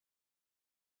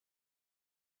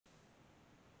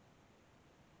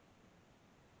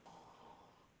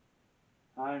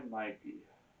I'm Mikey.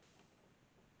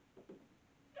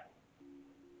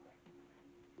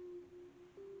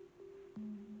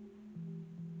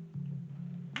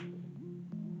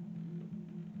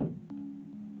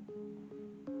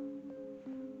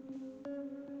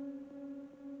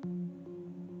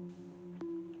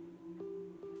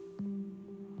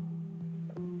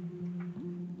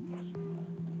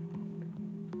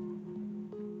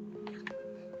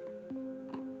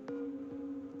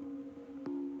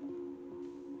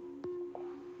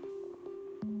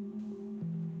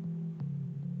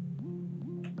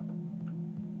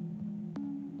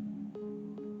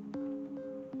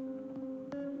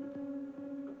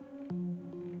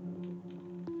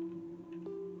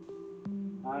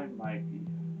 I'm Mikey.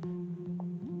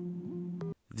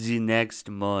 The next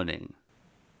morning.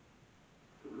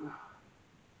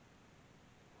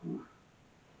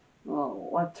 Oh,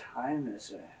 what time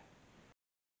is it?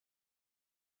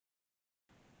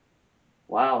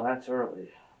 Wow, that's early.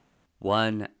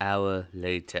 1 hour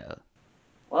later.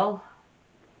 Well,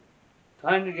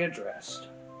 time to get dressed.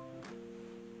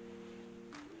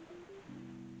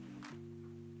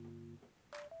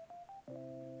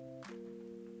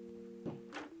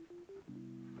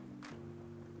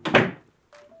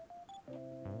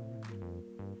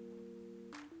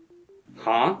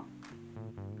 Huh?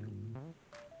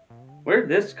 Where'd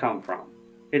this come from?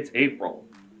 It's April.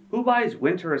 Who buys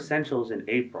winter essentials in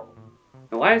April?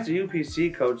 And why is the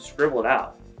UPC code scribbled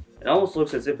out? It almost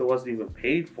looks as if it wasn't even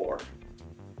paid for.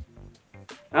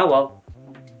 Oh well.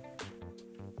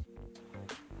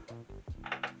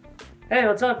 Hey,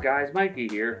 what's up guys? Mikey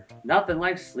here. Nothing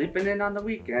like sleeping in on the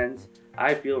weekends.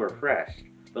 I feel refreshed.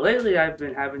 But lately I've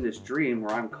been having this dream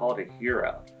where I'm called a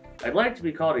hero. I'd like to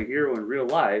be called a hero in real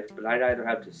life, but I'd either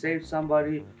have to save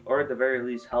somebody or at the very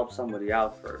least help somebody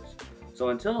out first. So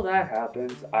until that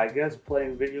happens, I guess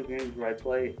playing video games where I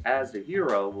play as the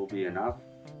hero will be enough.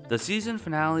 The season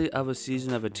finale of a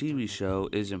season of a TV show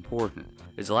is important.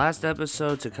 It's the last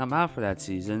episode to come out for that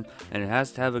season, and it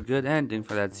has to have a good ending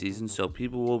for that season so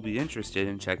people will be interested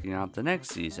in checking out the next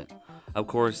season. Of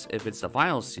course, if it's the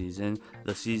final season,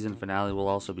 the season finale will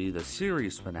also be the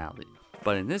series finale.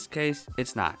 But in this case,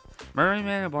 it's not. Mermaid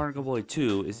and Barnacle Boy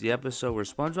 2 is the episode where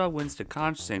SpongeBob wins the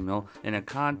Conch signal in a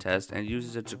contest and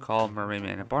uses it to call Mermaid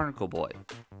and Barnacle Boy.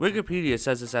 Wikipedia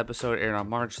says this episode aired on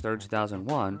March 3,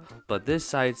 2001, but this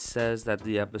site says that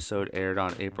the episode aired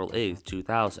on April 8,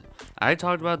 2000. I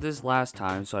talked about this last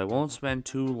time, so I won't spend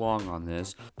too long on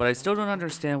this, but I still don't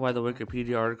understand why the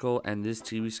Wikipedia article and this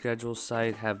TV schedule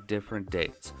site have different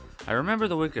dates. I remember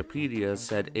the Wikipedia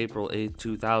said April 8,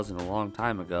 2000 a long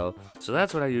time ago, so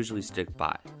that's what I usually stick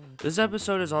by. This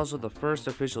episode is also the first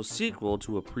official sequel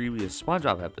to a previous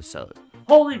SpongeBob episode.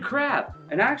 Holy crap!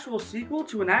 An actual sequel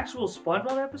to an actual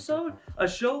SpongeBob episode? A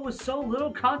show with so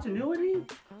little continuity?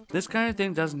 This kind of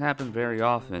thing doesn't happen very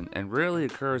often, and rarely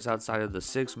occurs outside of the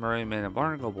 6 Mermaid and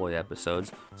Barnacle Boy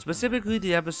episodes, specifically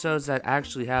the episodes that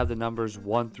actually have the numbers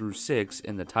 1 through 6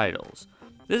 in the titles.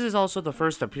 This is also the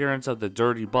first appearance of the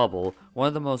Dirty Bubble, one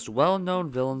of the most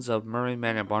well-known villains of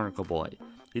Mermaid and Barnacle Boy.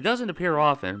 He doesn't appear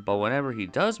often, but whenever he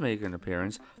does make an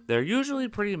appearance, they're usually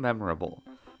pretty memorable.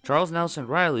 Charles Nelson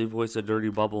Riley voiced the Dirty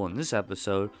Bubble in this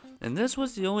episode, and this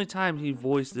was the only time he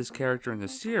voiced this character in the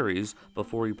series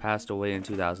before he passed away in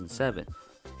 2007.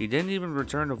 He didn't even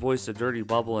return to voice the Dirty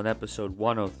Bubble in episode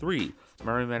 103,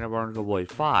 Mermaid and Barnacle Boy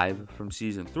 5 from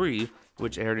season 3,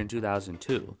 which aired in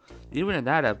 2002. Even in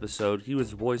that episode, he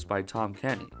was voiced by Tom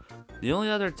Kenny. The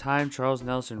only other time Charles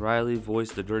Nelson Riley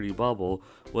voiced the Dirty Bubble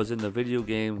was in the video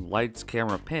game Lights,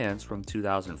 Camera, Pants from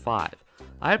 2005.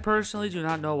 I personally do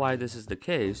not know why this is the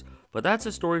case, but that's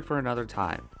a story for another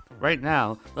time. Right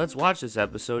now, let's watch this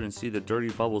episode and see the Dirty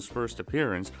Bubble's first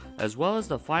appearance, as well as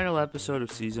the final episode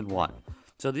of Season 1.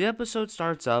 So the episode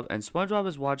starts up, and SpongeBob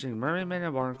is watching Mermaid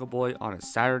and Barnacle Boy on a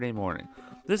Saturday morning.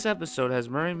 This episode has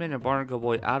Mermaid and Barnacle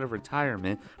Boy out of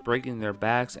retirement, breaking their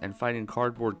backs and fighting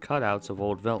cardboard cutouts of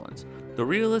old villains. The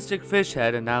realistic fish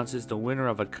head announces the winner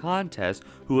of a contest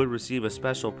who would receive a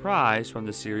special prize from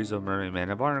the series of Mermaid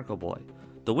and Barnacle Boy.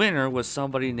 The winner was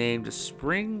somebody named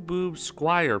Spring Boob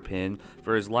Squirepin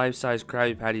for his life-size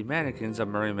Krabby Patty mannequins of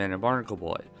Mermaid and Barnacle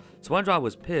Boy. SpongeBob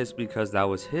was pissed because that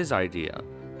was his idea,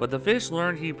 but the fish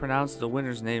learned he pronounced the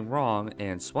winner's name wrong,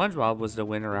 and SpongeBob was the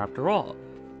winner after all,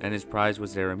 and his prize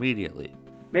was there immediately.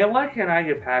 Man, why can't I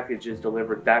get packages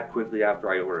delivered that quickly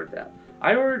after I ordered them?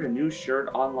 I ordered a new shirt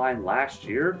online last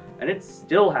year, and it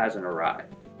still hasn't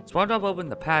arrived. SpongeBob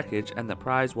opened the package, and the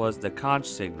prize was the Conch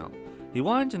signal. He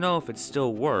wanted to know if it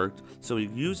still worked, so he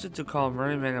used it to call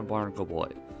Mermaid and Barnacle Boy.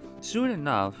 Soon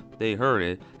enough, they heard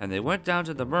it, and they went down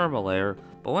to the Mermaid lair,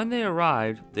 but when they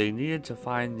arrived, they needed to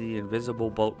find the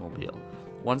invisible boatmobile.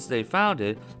 Once they found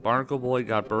it, Barnacle Boy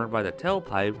got burned by the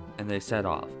tailpipe, and they set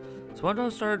off.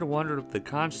 SpongeBob started to wonder if the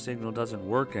conch signal doesn't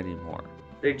work anymore.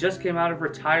 They just came out of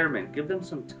retirement. Give them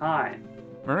some time.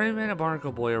 Mermaid and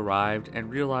Barnacle Boy arrived and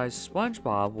realized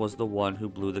SpongeBob was the one who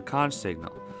blew the conch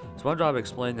signal. SpongeBob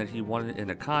explained that he won it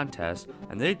in a contest,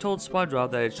 and they told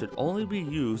SpongeBob that it should only be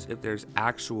used if there's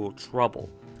actual trouble.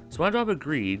 SpongeBob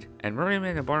agreed, and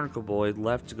Mermaid and Barnacle Boy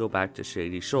left to go back to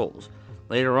Shady Shoals.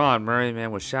 Later on, Mermaid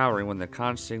was showering when the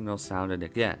conch signal sounded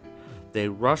again. They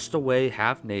rushed away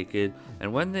half naked,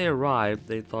 and when they arrived,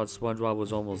 they thought SpongeBob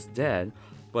was almost dead,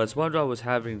 but SpongeBob was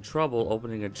having trouble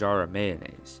opening a jar of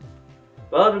mayonnaise.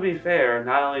 Well, to be fair,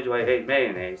 not only do I hate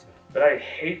mayonnaise, but I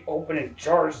hate opening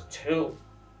jars too.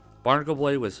 Barnacle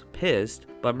Boy was pissed,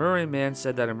 but Mermaid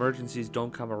said that emergencies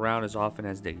don't come around as often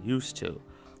as they used to.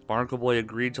 Barnacle Boy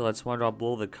agreed to let SpongeBob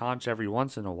blow the conch every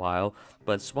once in a while,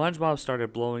 but SpongeBob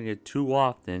started blowing it too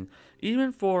often,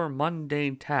 even for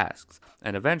mundane tasks,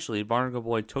 and eventually Barnacle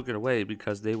Boy took it away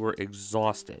because they were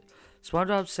exhausted.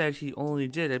 SpongeBob said he only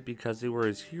did it because they were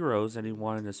his heroes and he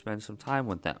wanted to spend some time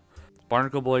with them.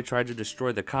 Barnacle Boy tried to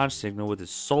destroy the conch signal with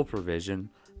his supervision,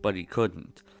 but he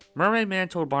couldn't. Mermaid Man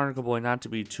told Barnacle Boy not to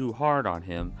be too hard on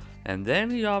him, and then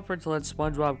he offered to let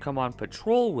SpongeBob come on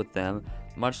patrol with them,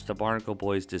 much to Barnacle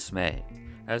Boy's dismay.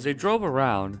 As they drove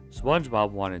around,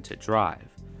 SpongeBob wanted to drive.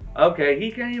 Okay,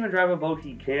 he can't even drive a boat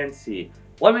he can see.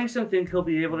 What makes him think he'll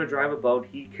be able to drive a boat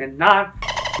he cannot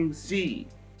see?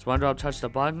 SpongeBob touched a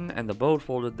button and the boat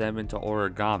folded them into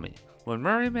origami. When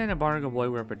Mermaid and Barnacle Boy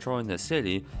were patrolling the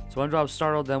city, SpongeBob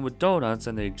startled them with donuts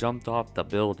and they jumped off the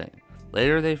building.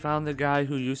 Later they found the guy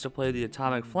who used to play the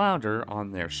Atomic Flounder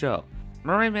on their show.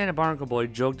 Mermaid and Barnacle Boy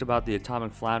joked about the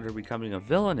Atomic Flounder becoming a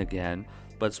villain again,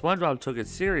 but SpongeBob took it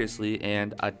seriously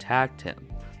and attacked him.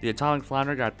 The Atomic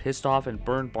Flounder got pissed off and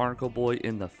burned Barnacle Boy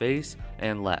in the face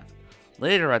and left.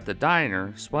 Later at the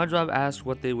diner, SpongeBob asked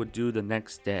what they would do the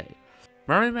next day.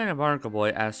 Mermaid and Barnacle Boy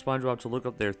asked SpongeBob to look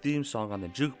up their theme song on the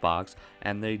jukebox,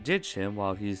 and they ditch him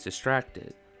while he's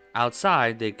distracted.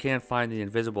 Outside, they can't find the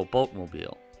invisible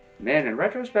boatmobile. Man, in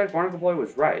retrospect, Barnacle Boy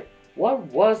was right. What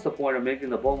was the point of making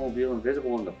the boatmobile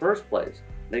invisible in the first place?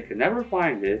 They could never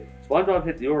find it, SpongeBob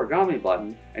hit the origami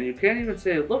button, and you can't even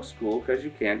say it looks cool because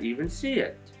you can't even see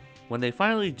it. When they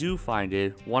finally do find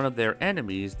it, one of their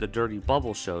enemies, the Dirty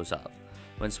Bubble, shows up.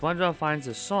 When SpongeBob finds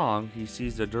the song, he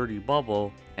sees the Dirty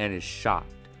Bubble and is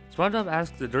shocked. SpongeBob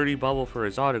asks the Dirty Bubble for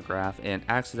his autograph and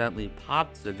accidentally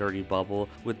pops the Dirty Bubble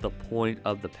with the point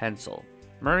of the pencil.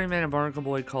 Mermaid and Barnacle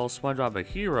Boy call SpongeBob a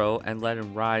hero and let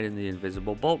him ride in the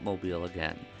invisible boatmobile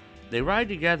again. They ride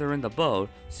together in the boat,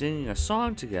 singing a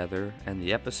song together, and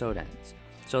the episode ends.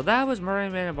 So that was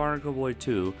Mermaid and Barnacle Boy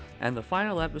 2, and the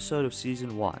final episode of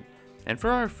Season 1. And for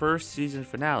our first season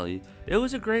finale, it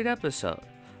was a great episode.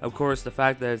 Of course, the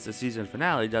fact that it's the season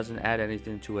finale doesn't add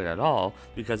anything to it at all,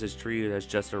 because it's treated as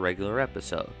just a regular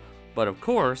episode. But of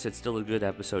course, it's still a good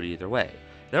episode either way.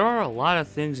 There are a lot of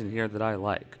things in here that I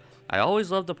like. I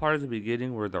always loved the part at the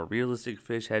beginning where the realistic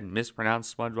fish head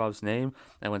mispronounced SpongeBob's name,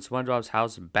 and when SpongeBob's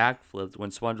house backflipped when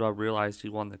SpongeBob realized he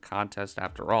won the contest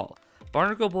after all.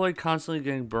 Barnacle Boy constantly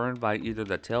getting burned by either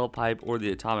the tailpipe or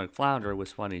the Atomic Flounder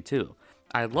was funny too.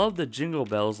 I love the Jingle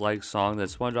Bells-like song that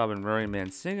SpongeBob and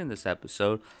Mermaid sing in this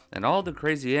episode, and all the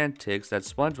crazy antics that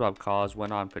SpongeBob caused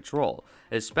when on patrol,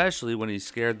 especially when he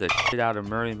scared the shit out of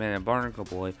Mermaid and Barnacle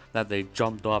Boy that they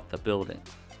jumped off the building.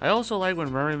 I also like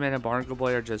when Mermaid and Barnacle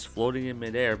Boy are just floating in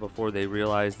midair before they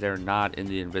realize they're not in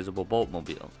the invisible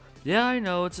boatmobile. Yeah, I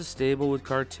know it's a stable with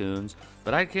cartoons,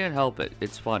 but I can't help it,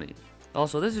 it's funny.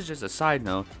 Also, this is just a side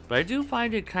note, but I do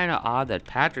find it kinda odd that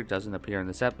Patrick doesn't appear in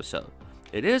this episode.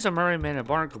 It is a Mermaid and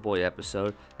Barnacle Boy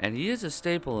episode, and he is a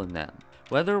staple in them.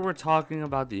 Whether we're talking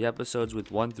about the episodes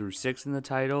with 1 through 6 in the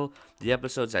title, the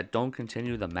episodes that don't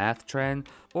continue the math trend,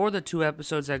 or the 2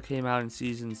 episodes that came out in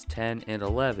seasons 10 and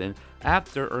 11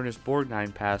 after Ernest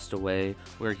Borgnine passed away,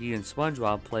 where he and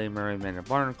SpongeBob play Mermaid and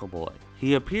Barnacle Boy.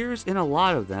 He appears in a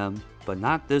lot of them, but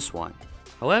not this one.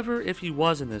 However, if he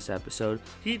was in this episode,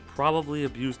 he'd probably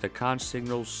abuse the conch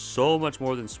signal so much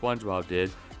more than SpongeBob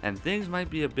did, and things might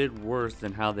be a bit worse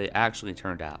than how they actually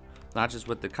turned out. Not just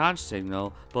with the conch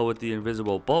signal, but with the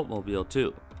invisible boatmobile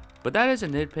too. But that is a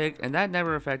nitpick, and that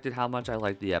never affected how much I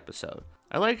liked the episode.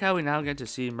 I like how we now get to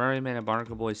see Mermaid and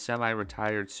Barnacle Boy's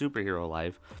semi-retired superhero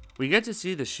life. We get to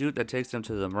see the chute that takes them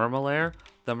to the Mermaid lair,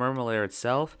 the Mermaid lair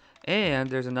itself, and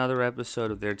there's another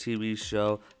episode of their TV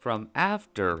show from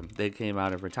after they came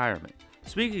out of retirement.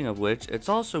 Speaking of which, it's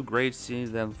also great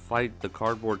seeing them fight the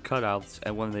cardboard cutouts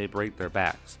and when they break their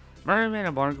backs. Mermaid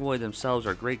and Barnacle Boy themselves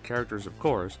are great characters, of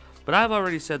course, but I've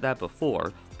already said that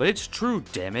before, but it's true,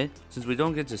 damn it, since we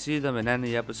don't get to see them in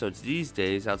any episodes these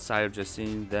days outside of just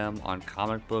seeing them on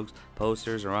comic books,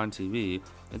 posters, or on TV.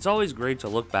 It's always great to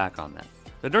look back on them.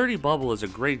 The Dirty Bubble is a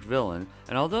great villain,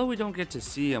 and although we don't get to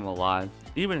see him a lot,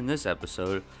 even in this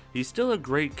episode, he's still a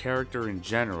great character in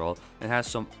general and has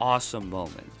some awesome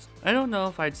moments. I don't know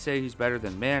if I'd say he's better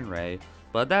than Man Ray,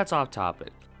 but that's off topic.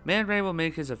 Man Ray will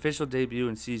make his official debut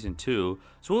in Season 2,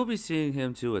 so we'll be seeing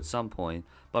him too at some point,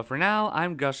 but for now,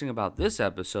 I'm gushing about this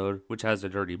episode, which has the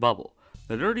Dirty Bubble.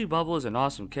 The Dirty Bubble is an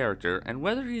awesome character, and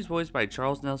whether he's voiced by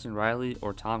Charles Nelson Riley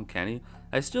or Tom Kenny,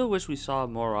 I still wish we saw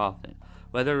him more often.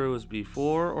 Whether it was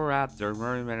before or after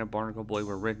Mermaid and Barnacle Boy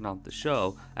were written off the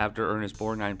show after Ernest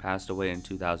Borgnine passed away in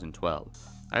 2012.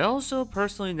 I also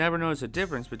personally never noticed a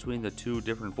difference between the two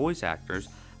different voice actors,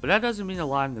 but that doesn't mean a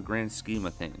lot in the grand scheme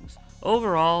of things.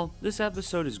 Overall, this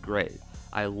episode is great.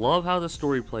 I love how the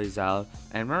story plays out,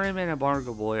 and Mermaid and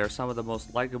Barnacle Boy are some of the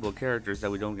most likable characters that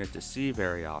we don't get to see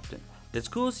very often. It's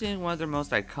cool seeing one of their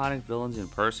most iconic villains in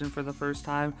person for the first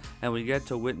time, and we get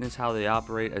to witness how they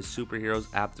operate as superheroes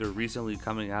after recently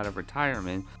coming out of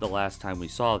retirement the last time we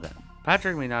saw them.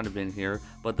 Patrick may not have been here,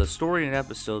 but the story and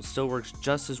episode still works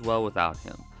just as well without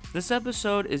him. This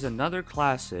episode is another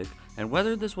classic, and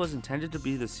whether this was intended to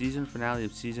be the season finale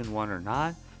of Season 1 or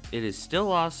not, it is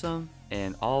still awesome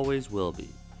and always will be.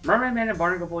 Mermaid and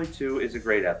Barnacle Boy 2 is a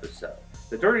great episode.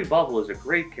 The Dirty Bubble is a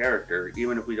great character,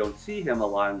 even if we don't see him a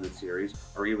lot in the series,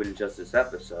 or even in just this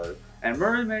episode. And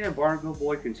Mermaid and Barnacle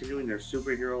Boy continuing their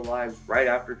superhero lives right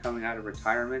after coming out of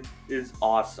retirement is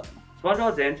awesome.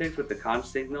 SpongeBob's antics with the Conch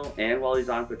signal and while he's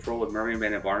on patrol with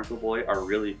Mermaid and Barnacle Boy are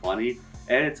really funny,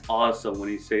 and it's awesome when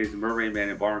he saves Mermaid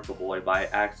and Barnacle Boy by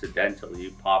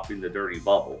accidentally popping the Dirty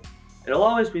Bubble. It'll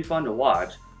always be fun to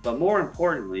watch, but more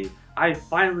importantly, I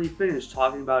finally finished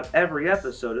talking about every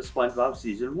episode of SpongeBob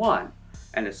Season 1.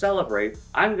 And to celebrate,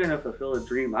 I'm going to fulfill a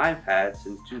dream I've had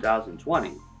since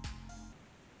 2020.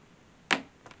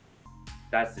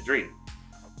 That's the dream.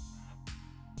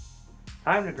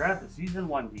 Time to grab the Season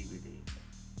 1 DVD.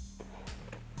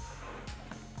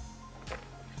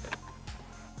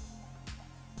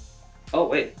 Oh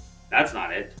wait, that's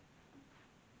not it.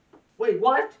 Wait,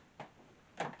 what?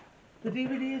 The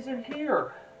DVD is in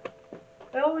here.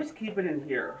 I always keep it in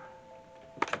here.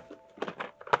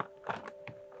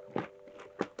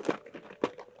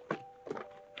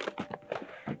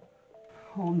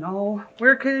 Oh no,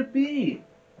 where could it be?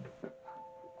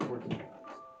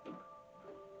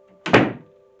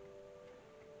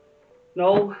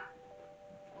 No.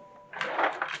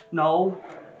 No.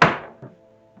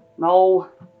 No.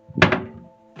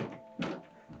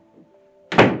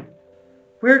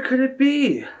 Where could it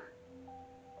be?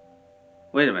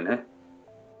 Wait a minute.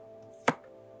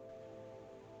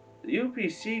 The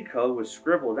UPC code was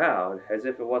scribbled out as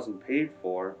if it wasn't paid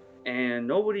for, and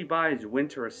nobody buys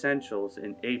winter essentials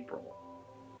in April.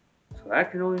 So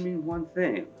that can only mean one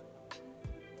thing.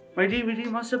 My DVD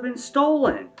must have been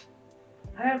stolen.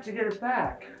 I have to get it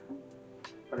back.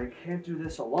 But I can't do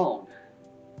this alone.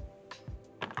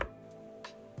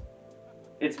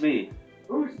 It's me.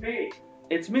 Who's me?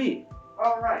 It's me.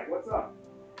 All right, what's up?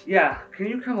 Yeah, can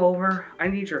you come over? I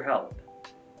need your help.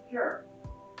 Sure.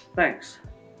 Thanks.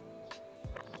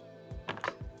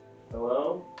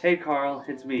 Hello? Hey Carl,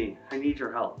 it's me. I need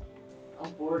your help. How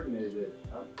important is it?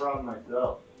 I'm a problem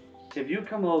myself. If you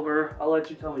come over, I'll let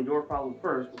you tell me your problem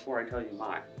first before I tell you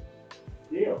mine.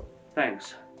 Deal.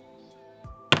 Thanks.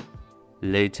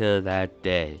 Later that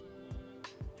day.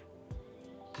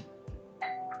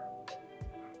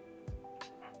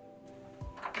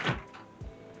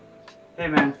 Hey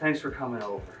man, thanks for coming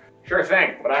over. Sure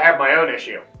thing, but I have my own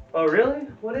issue. Oh really?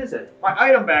 What is it? My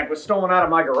item bag was stolen out of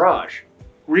my garage.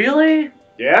 Really?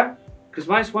 Yeah? Because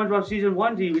my SpongeBob Season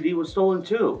 1 DVD was stolen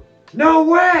too. No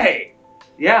way!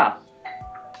 Yeah.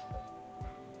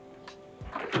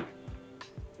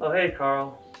 Oh hey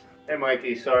Carl. Hey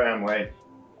Mikey, sorry I'm late.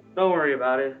 Don't worry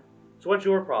about it. So what's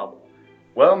your problem?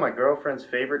 Well, my girlfriend's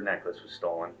favorite necklace was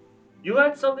stolen. You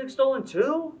had something stolen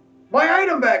too? My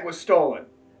item bag was stolen!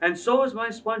 And so is my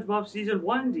SpongeBob Season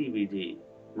 1 DVD.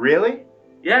 Really?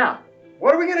 Yeah.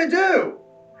 What are we gonna do?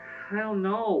 I don't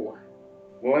know.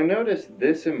 Well, I noticed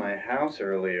this in my house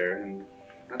earlier, and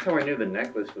that's how I knew the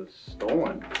necklace was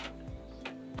stolen.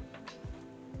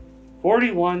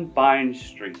 41 Vine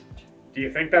Street. Do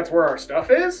you think that's where our stuff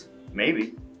is?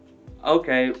 Maybe.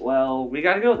 Okay, well, we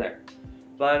gotta go there.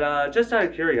 But just out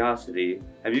of curiosity,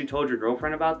 have you told your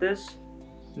girlfriend about this?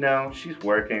 No, she's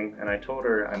working, and I told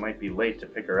her I might be late to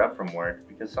pick her up from work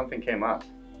because something came up.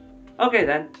 Okay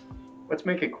then. Let's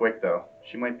make it quick though.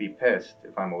 She might be pissed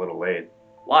if I'm a little late.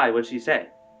 Why? What'd she say?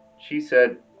 She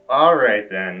said, "Alright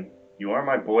then, you are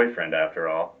my boyfriend after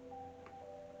all."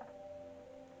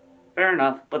 Fair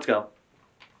enough. Let's go.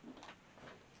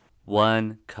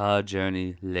 One car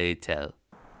journey later.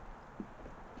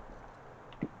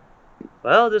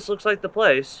 Well, this looks like the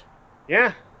place.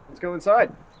 Yeah, let's go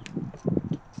inside.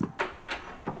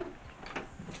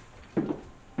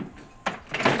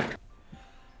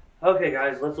 Okay,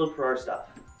 guys, let's look for our stuff.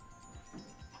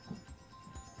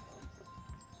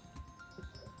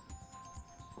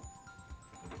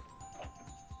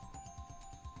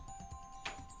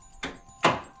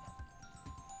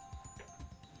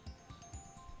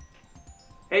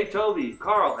 Hey, Toby,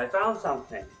 Carl, I found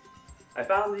something. I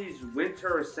found these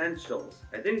winter essentials.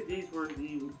 I think these were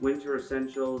the winter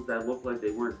essentials that looked like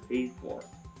they weren't paid for.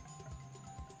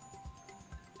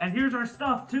 And here's our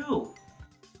stuff, too.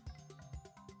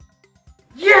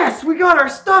 Yes, we got our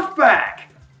stuff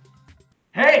back!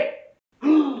 Hey!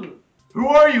 Who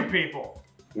are you people?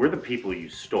 We're the people you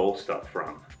stole stuff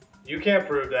from. You can't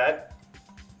prove that.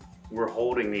 We're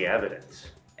holding the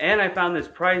evidence. And I found this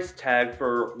price tag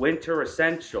for winter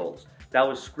essentials that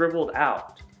was scribbled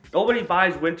out. Nobody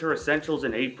buys winter essentials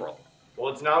in April.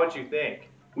 Well, it's not what you think.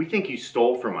 We think you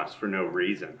stole from us for no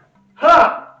reason.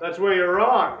 Ha! That's where you're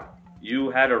wrong. You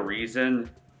had a reason?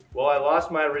 Well, I lost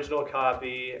my original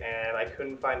copy and I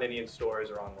couldn't find any in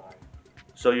stores or online.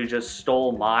 So you just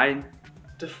stole mine?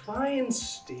 Define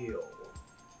steal.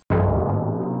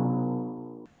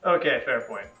 Okay, fair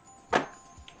point.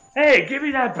 Hey, give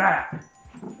me that back!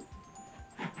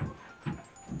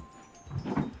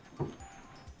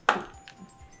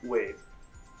 Wait,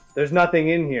 there's nothing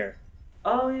in here.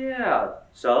 Oh yeah,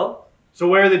 so? So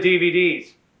where are the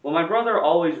DVDs? Well, my brother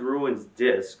always ruins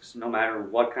discs, no matter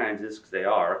what kind of discs they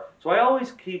are, so I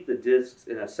always keep the discs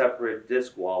in a separate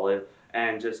disc wallet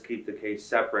and just keep the case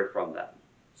separate from them.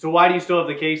 So why do you still have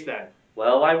the case then?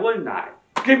 Well, why wouldn't I?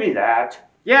 Give me that!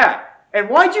 Yeah, and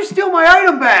why'd you steal my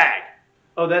item bag?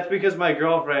 Oh, that's because my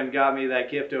girlfriend got me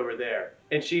that gift over there,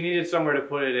 and she needed somewhere to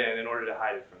put it in order to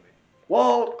hide it from me.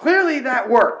 Well, clearly that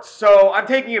worked, so I'm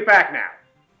taking it back now.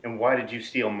 And why did you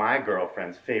steal my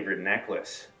girlfriend's favorite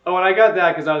necklace? Oh, and I got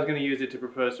that because I was going to use it to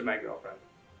propose to my girlfriend.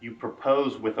 You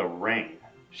propose with a ring.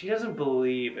 She doesn't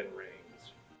believe in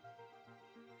rings.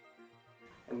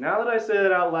 And now that I say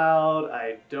it out loud,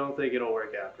 I don't think it'll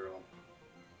work after all.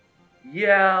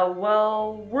 Yeah,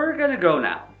 well, we're gonna go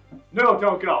now. No,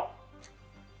 don't go.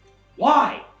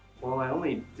 Why? Well, I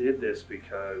only did this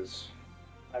because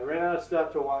I ran out of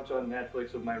stuff to watch on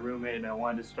Netflix with my roommate and I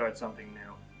wanted to start something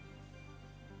new.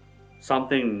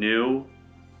 Something new?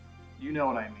 You know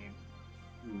what I mean.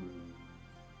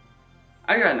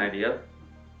 I got an idea.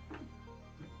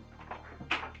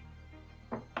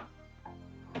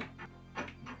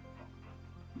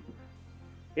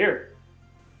 Here.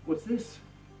 What's this?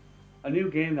 A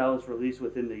new game that was released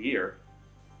within the year.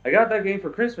 I got that game for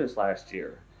Christmas last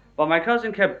year, but my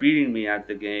cousin kept beating me at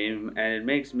the game, and it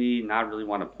makes me not really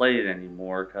want to play it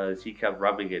anymore because he kept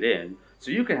rubbing it in. So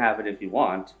you can have it if you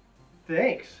want.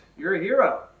 Thanks. You're a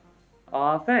hero.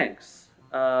 Thanks.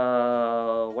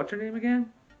 What's your name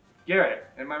again? Garrod,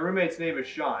 and my roommate's name is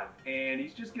Sean, and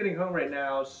he's just getting home right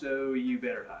now, so you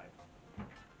better hide.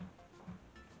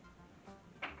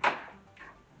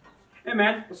 Hey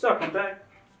man, what's up? I'm back.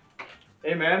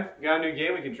 Hey man, got a new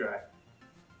game we can try.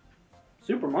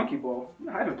 Super Monkey Bowl?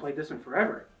 I haven't played this in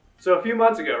forever. So a few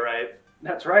months ago, right?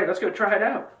 That's right, let's go try it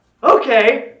out.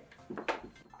 Okay!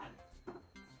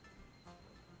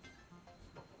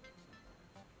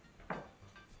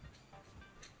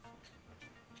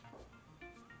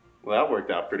 Well, that worked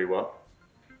out pretty well.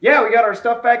 Yeah, we got our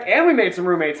stuff back and we made some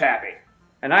roommates happy.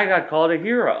 And I got called a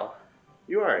hero.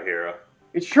 You are a hero.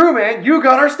 It's true, man. You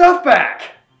got our stuff back.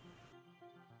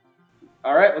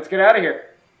 All right, let's get out of here.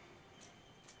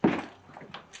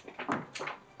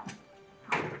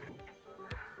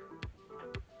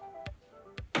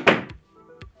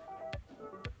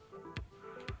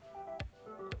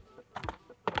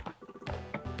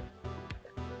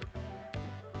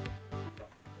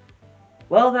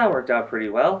 Well, that worked out pretty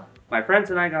well. My friends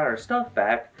and I got our stuff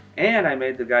back, and I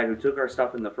made the guy who took our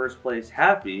stuff in the first place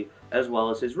happy, as well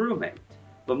as his roommate.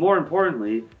 But more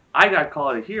importantly, I got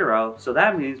called a hero, so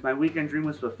that means my weekend dream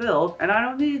was fulfilled, and I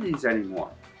don't need these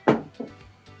anymore.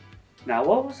 Now,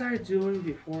 what was I doing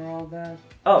before all that?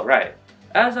 Oh, right.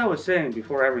 As I was saying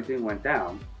before everything went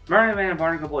down, Mermaid and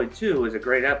Barnacle Boy 2 is a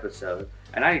great episode,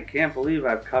 and I can't believe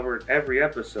I've covered every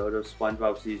episode of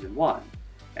SpongeBob Season 1.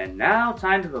 And now,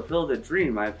 time to fulfill the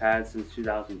dream I've had since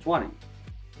 2020.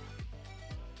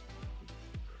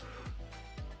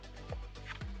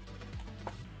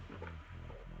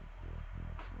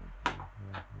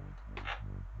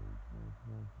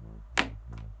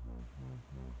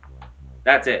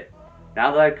 That's it.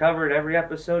 Now that I covered every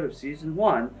episode of Season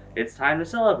 1, it's time to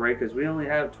celebrate because we only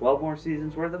have 12 more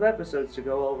seasons worth of episodes to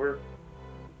go over.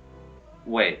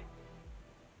 Wait.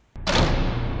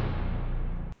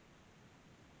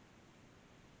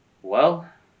 Well,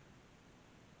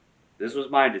 this was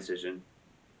my decision.